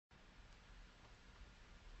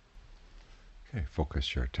Okay,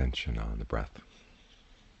 focus your attention on the breath.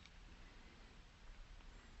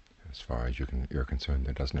 As far as you're concerned,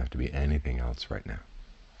 there doesn't have to be anything else right now.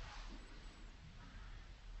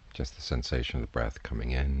 Just the sensation of the breath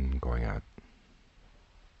coming in, going out.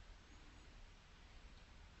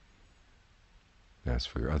 As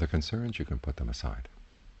for your other concerns, you can put them aside.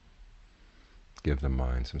 Give the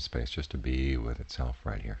mind some space just to be with itself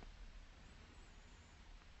right here.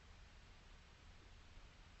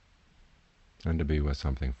 And to be with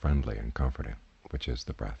something friendly and comforting, which is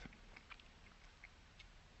the breath.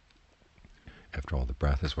 After all, the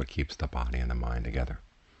breath is what keeps the body and the mind together.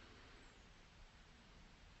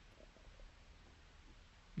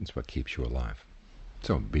 It's what keeps you alive.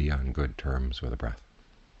 So be on good terms with the breath.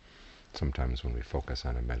 Sometimes when we focus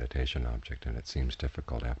on a meditation object and it seems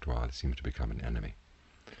difficult, after a while it seems to become an enemy.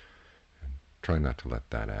 And try not to let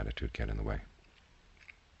that attitude get in the way.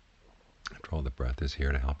 After all, the breath is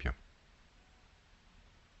here to help you.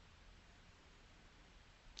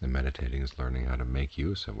 And meditating is learning how to make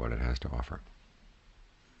use of what it has to offer.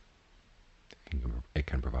 It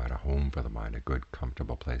can provide a home for the mind, a good,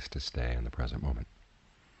 comfortable place to stay in the present moment.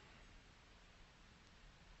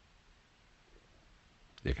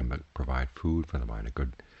 It can provide food for the mind, a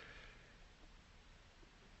good,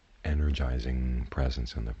 energizing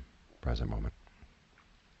presence in the present moment.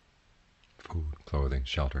 Food, clothing,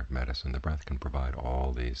 shelter, medicine, the breath can provide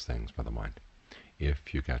all these things for the mind,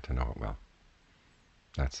 if you get to know it well.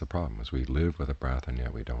 That's the problem, is we live with the breath and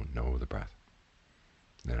yet we don't know the breath.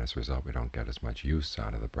 And as a result, we don't get as much use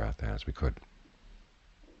out of the breath as we could.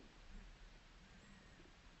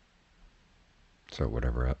 So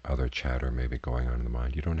whatever other chatter may be going on in the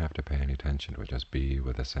mind, you don't have to pay any attention to it. Just be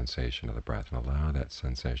with the sensation of the breath and allow that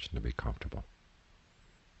sensation to be comfortable.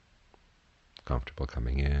 Comfortable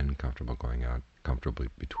coming in, comfortable going out, comfortably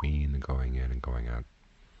between the going in and going out.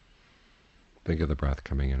 Think of the breath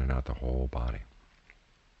coming in and out the whole body.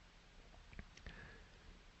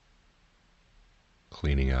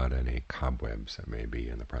 Cleaning out any cobwebs that may be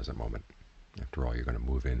in the present moment. After all, you're going to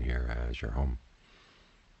move in here as your home.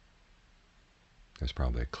 There's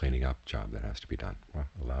probably a cleaning up job that has to be done. Well,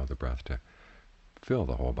 allow the breath to fill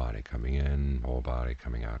the whole body, coming in, whole body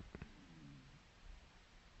coming out.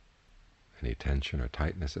 Any tension or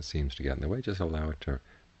tightness that seems to get in the way, just allow it to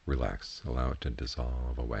relax, allow it to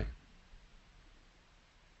dissolve away.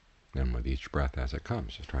 And with each breath as it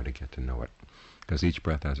comes, just try to get to know it, because each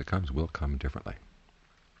breath as it comes will come differently.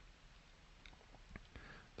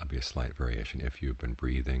 There'll be a slight variation if you've been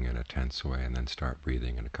breathing in a tense way and then start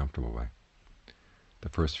breathing in a comfortable way. The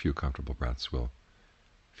first few comfortable breaths will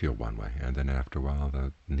feel one way, and then after a while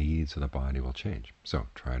the needs of the body will change. So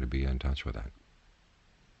try to be in touch with that.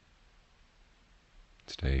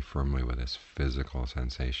 Stay firmly with this physical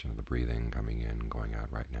sensation of the breathing coming in and going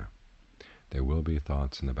out right now. There will be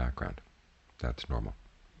thoughts in the background. That's normal.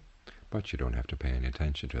 But you don't have to pay any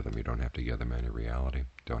attention to them. You don't have to give them any reality.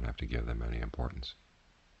 Don't have to give them any importance.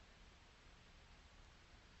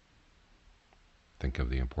 Think of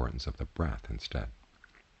the importance of the breath instead.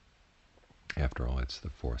 After all, it's the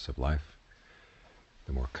force of life.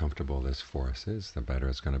 The more comfortable this force is, the better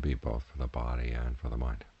it's going to be both for the body and for the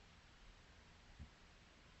mind.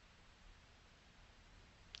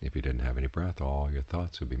 If you didn't have any breath, all your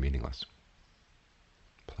thoughts would be meaningless.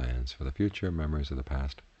 Plans for the future, memories of the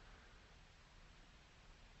past,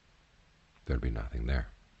 there'd be nothing there.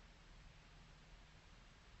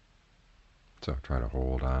 So try to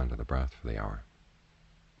hold on to the breath for the hour.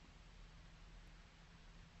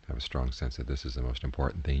 Have a strong sense that this is the most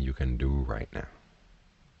important thing you can do right now.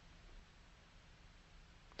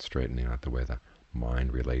 Straightening out the way the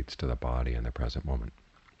mind relates to the body in the present moment.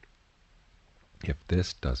 If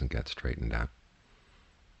this doesn't get straightened out,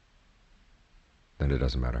 then it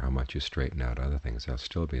doesn't matter how much you straighten out other things, there'll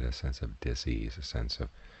still be this sense of dis-ease, a sense of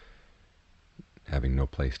having no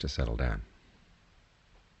place to settle down.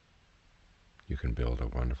 You can build a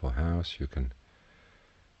wonderful house, you can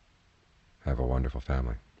have a wonderful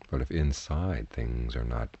family, but if inside things are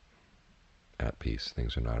not at peace,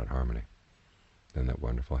 things are not in harmony, then that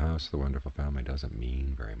wonderful house, the wonderful family doesn't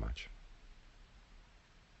mean very much.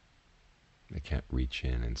 They can't reach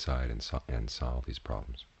in inside and solve these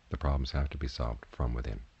problems. The problems have to be solved from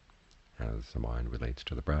within, as the mind relates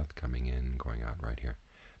to the breath coming in, going out right here.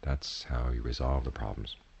 That's how you resolve the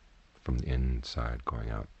problems, from the inside going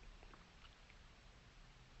out.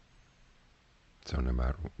 So no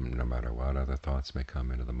matter what other thoughts may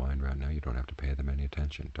come into the mind right now, you don't have to pay them any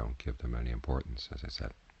attention. Don't give them any importance, as I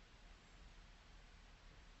said.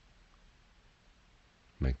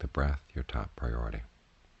 Make the breath your top priority.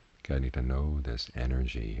 You need to know this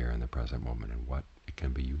energy here in the present moment and what it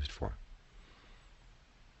can be used for.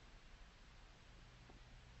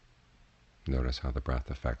 Notice how the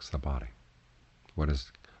breath affects the body. What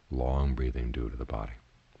does long breathing do to the body?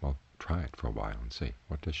 Well, try it for a while and see.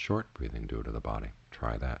 What does short breathing do to the body?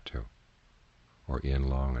 Try that too. Or in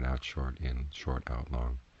long and out short, in short, out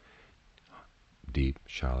long. Deep,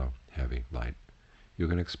 shallow, heavy, light. You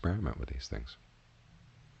can experiment with these things.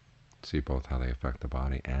 See both how they affect the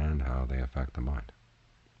body and how they affect the mind.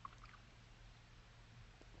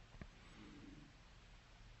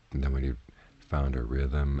 And then when you've found a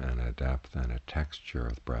rhythm and a depth and a texture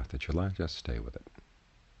of breath that you like, just stay with it.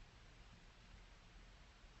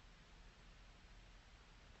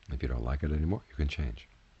 If you don't like it anymore, you can change.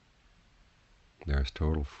 There's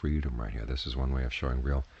total freedom right here. This is one way of showing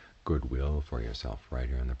real goodwill for yourself right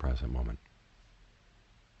here in the present moment.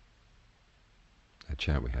 That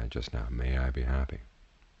chant we had just now, may I be happy.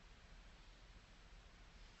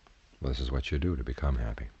 Well, this is what you do to become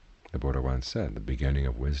happy. The Buddha once said, the beginning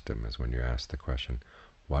of wisdom is when you ask the question,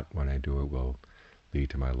 what, when I do it, will lead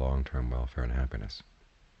to my long-term welfare and happiness?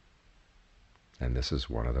 And this is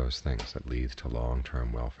one of those things that leads to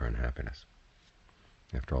long-term welfare and happiness.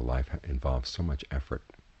 After all, life involves so much effort.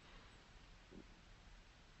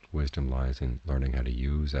 Wisdom lies in learning how to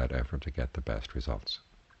use that effort to get the best results.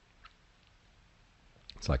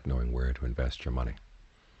 It's like knowing where to invest your money.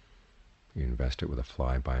 You invest it with a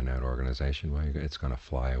fly-by-night organization, well, it's going to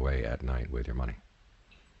fly away at night with your money.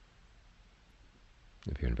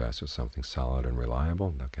 If you invest with something solid and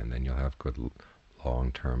reliable, okay, then you'll have good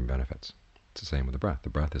long-term benefits. It's the same with the breath. The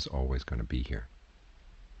breath is always going to be here.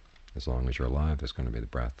 As long as you're alive, there's going to be the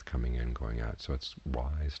breath coming in, going out. So it's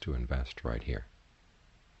wise to invest right here.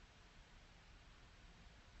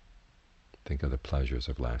 Think of the pleasures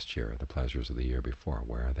of last year, the pleasures of the year before.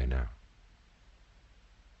 Where are they now?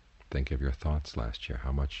 Think of your thoughts last year.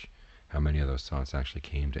 How many of those thoughts actually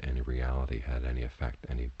came to any reality, had any effect,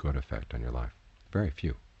 any good effect on your life? Very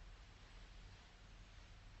few.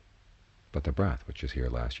 But the breath, which is here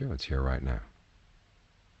last year, it's here right now.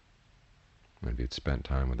 And if you'd spent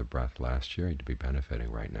time with the breath last year, you'd be benefiting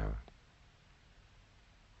right now,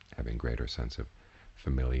 having greater sense of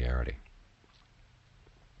familiarity.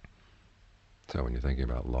 So when you're thinking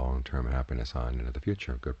about long-term happiness on into the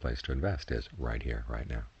future, a good place to invest is right here, right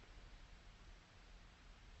now.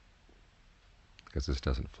 Because this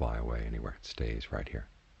doesn't fly away anywhere. It stays right here.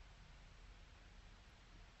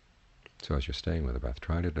 So as you're staying with the breath,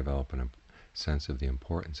 try to develop a sense of the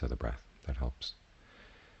importance of the breath. That helps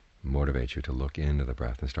motivate you to look into the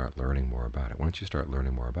breath and start learning more about it. Once you start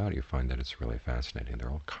learning more about it, you find that it's really fascinating. There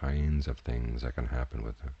are all kinds of things that can happen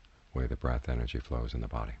with the way the breath energy flows in the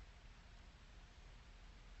body.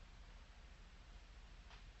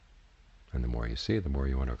 And the more you see, the more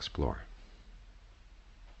you want to explore.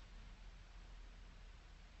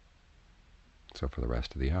 So for the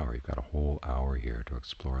rest of the hour, you've got a whole hour here to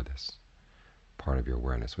explore this part of your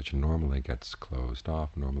awareness, which normally gets closed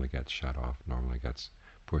off, normally gets shut off, normally gets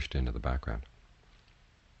pushed into the background.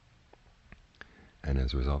 And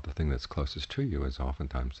as a result, the thing that's closest to you is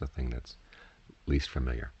oftentimes the thing that's least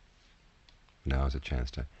familiar. Now is a chance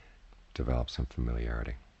to develop some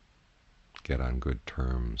familiarity, get on good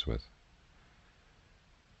terms with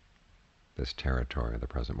this territory of the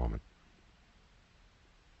present moment.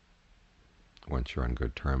 Once you're on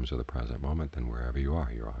good terms with the present moment, then wherever you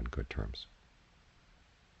are, you're on good terms.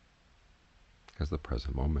 Because the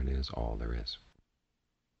present moment is all there is.